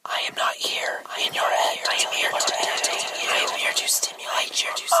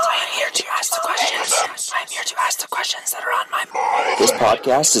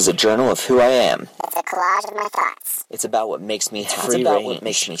podcast is a journal of who I am. It's a collage of my thoughts. It's about what makes me happy. It's about what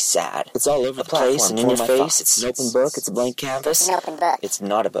makes me sad. It's all over the place and in your face. It's an open book. It's a blank canvas. It's an open book. It's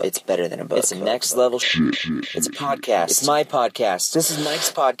not a book. It's better than a book. It's a next level shit. It's a podcast. It's my podcast. This is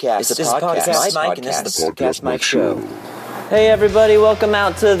Mike's podcast. It's a This podcast. Is It's my Mike, and this is the Podcast Mike Show. Hey everybody, welcome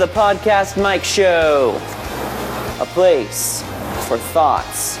out to the Podcast Mike Show. A place for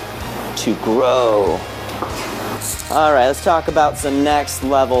thoughts to grow. Alright, let's talk about some next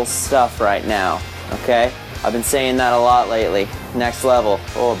level stuff right now, okay? I've been saying that a lot lately. Next level.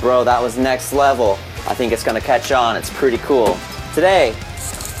 Oh bro, that was next level. I think it's gonna catch on, it's pretty cool. Today,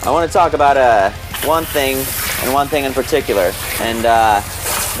 I want to talk about one thing, and one thing in particular. And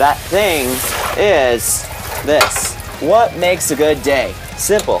that thing is this. What makes a good day?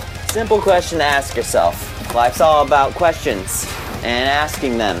 Simple question to ask yourself. Life's all about questions and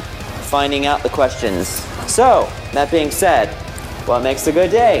asking them, finding out the questions. So, that being said, what makes a good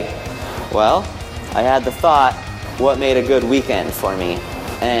day? Well, I had the thought, what made a good weekend for me?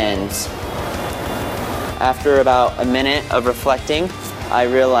 And after about a minute of reflecting, I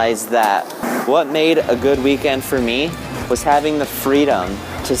realized that what made a good weekend for me was having the freedom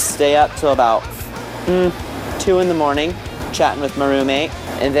to stay up till about 2 in the morning, chatting with my roommate,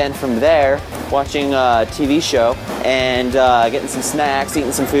 and then from there, watching a TV show and getting some snacks,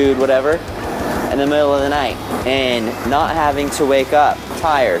 eating some food, whatever, in the middle of the night, and not having to wake up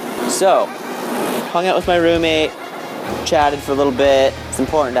tired. So, hung out with my roommate, chatted for a little bit. It's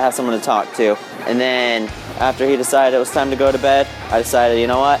important to have someone to talk to. And then, after he decided it was time to go to bed, I decided, you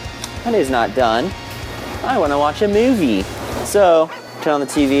know what? My day's not done. I want to watch a movie. So, turn on the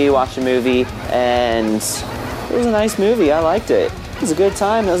TV, watch a movie, and it was a nice movie. I liked it. It was a good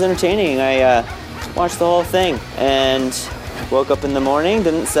time. It was entertaining. I watched the whole thing and woke up in the morning,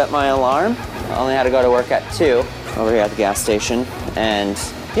 didn't set my alarm. I only had to go to work at 2 over here at the gas station. And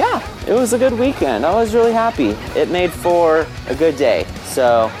yeah, it was a good weekend. I was really happy. It made for a good day.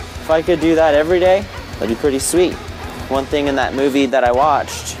 So if I could do that every day, that'd be pretty sweet. One thing in that movie that I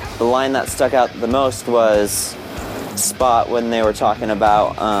watched, the line that stuck out the most was Spot when they were talking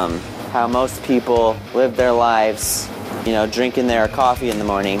about how most people live their lives, you know, drinking their coffee in the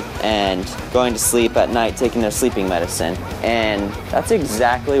morning and going to sleep at night, taking their sleeping medicine. And that's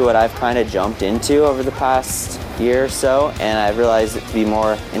exactly what I've kind of jumped into over the past year or so, and I've realized it to be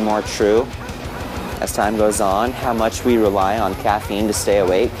more and more true as time goes on, how much we rely on caffeine to stay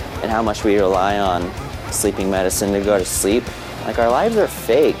awake and how much we rely on sleeping medicine to go to sleep. Like, our lives are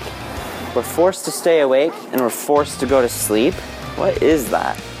fake. We're forced to stay awake and we're forced to go to sleep. What is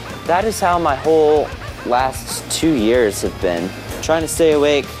that? That is how my whole last 2 years have been. Trying to stay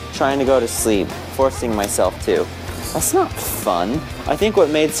awake, trying to go to sleep, forcing myself to. That's not fun. I think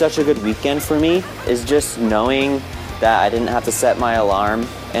what made such a good weekend for me is just knowing that I didn't have to set my alarm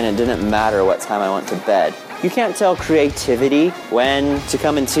and it didn't matter what time I went to bed. You can't tell creativity when to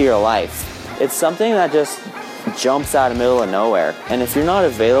come into your life. It's something that just jumps out of the middle of nowhere. And if you're not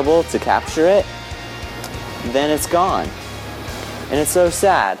available to capture it, then it's gone. And it's so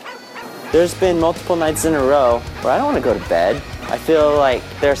sad. There's been multiple nights in a row where I don't want to go to bed. I feel like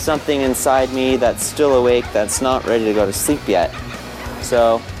there's something inside me that's still awake that's not ready to go to sleep yet.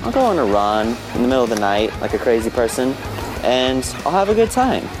 So I'll go on a run in the middle of the night like a crazy person, and I'll have a good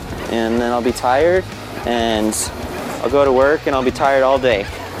time. And then I'll be tired, and I'll go to work, and I'll be tired all day.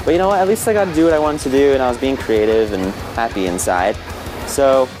 But you know what? At least I got to do what I wanted to do, and I was being creative and happy inside.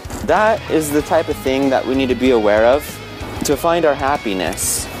 So that is the type of thing that we need to be aware of to find our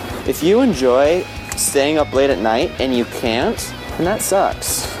happiness. If you enjoy staying up late at night and you can't, then that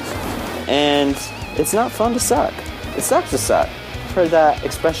sucks. And it's not fun to suck. It sucks to suck. I've heard that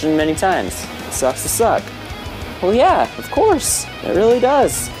expression many times. It sucks to suck. Well, yeah, of course. It really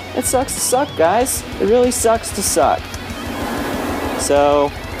does. It sucks to suck, guys. It really sucks to suck.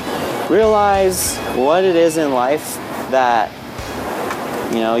 So, realize what it is in life that,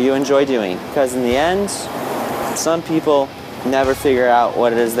 you know, you enjoy doing. Because in the end, some people never figure out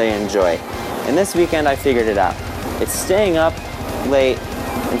what it is they enjoy. And this weekend I figured it out. It's staying up late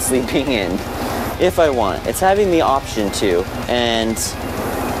and sleeping in if I want. It's having the option to. And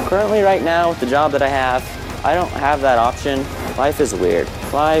currently right now with the job that I have, I don't have that option. Life is weird.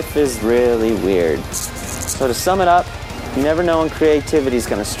 Life is really weird. So to sum it up, you never know when creativity is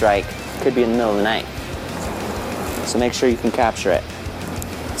going to strike. It could be in the middle of the night. So make sure you can capture it.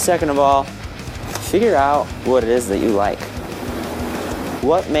 Second of all, figure out what it is that you like.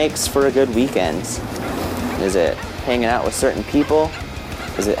 What makes for a good weekend? Is it hanging out with certain people?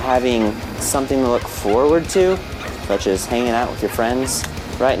 Is it having something to look forward to, such as hanging out with your friends?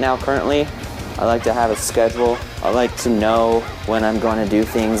 Right now, currently, I like to have a schedule. I like to know when I'm going to do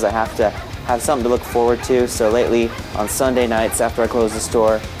things. I have to have something to look forward to. So lately, on Sunday nights after I close the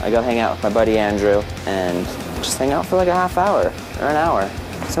store, I go hang out with my buddy Andrew and just hang out for like a half hour or an hour.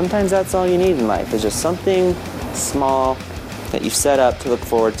 Sometimes that's all you need in life, is just something small that you set up to look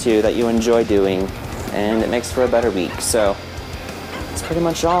forward to, that you enjoy doing, and it makes for a better week. So that's pretty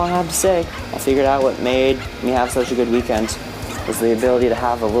much all I have to say. I figured out what made me have such a good weekend was the ability to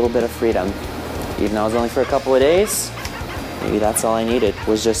have a little bit of freedom. Even though it was only for a couple of days, maybe that's all I needed,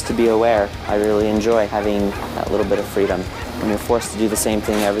 was just to be aware. I really enjoy having that little bit of freedom. When you're forced to do the same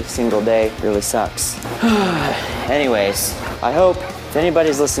thing every single day, it really sucks. Anyways, I hope if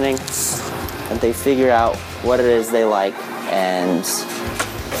anybody's listening that they figure out what it is they like and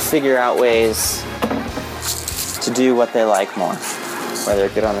figure out ways to do what they like more. Whether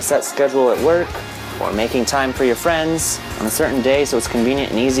get on a set schedule at work or making time for your friends on a certain day so it's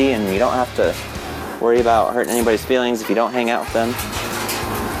convenient and easy and you don't have to worry about hurting anybody's feelings if you don't hang out with them.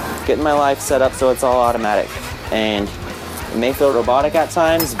 Getting my life set up so it's all automatic. And it may feel robotic at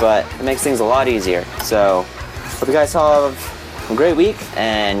times, but it makes things a lot easier. So, hope you guys all have a great week.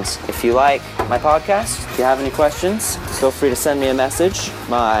 And if you like my podcast, if you have any questions, feel free to send me a message.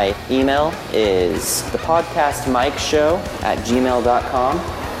 My email is thepodcastmikeshow@gmail.com.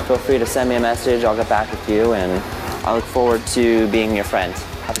 Feel free to send me a message. I'll get back with you, and I look forward to being your friend.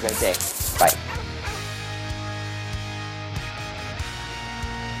 Have a great day.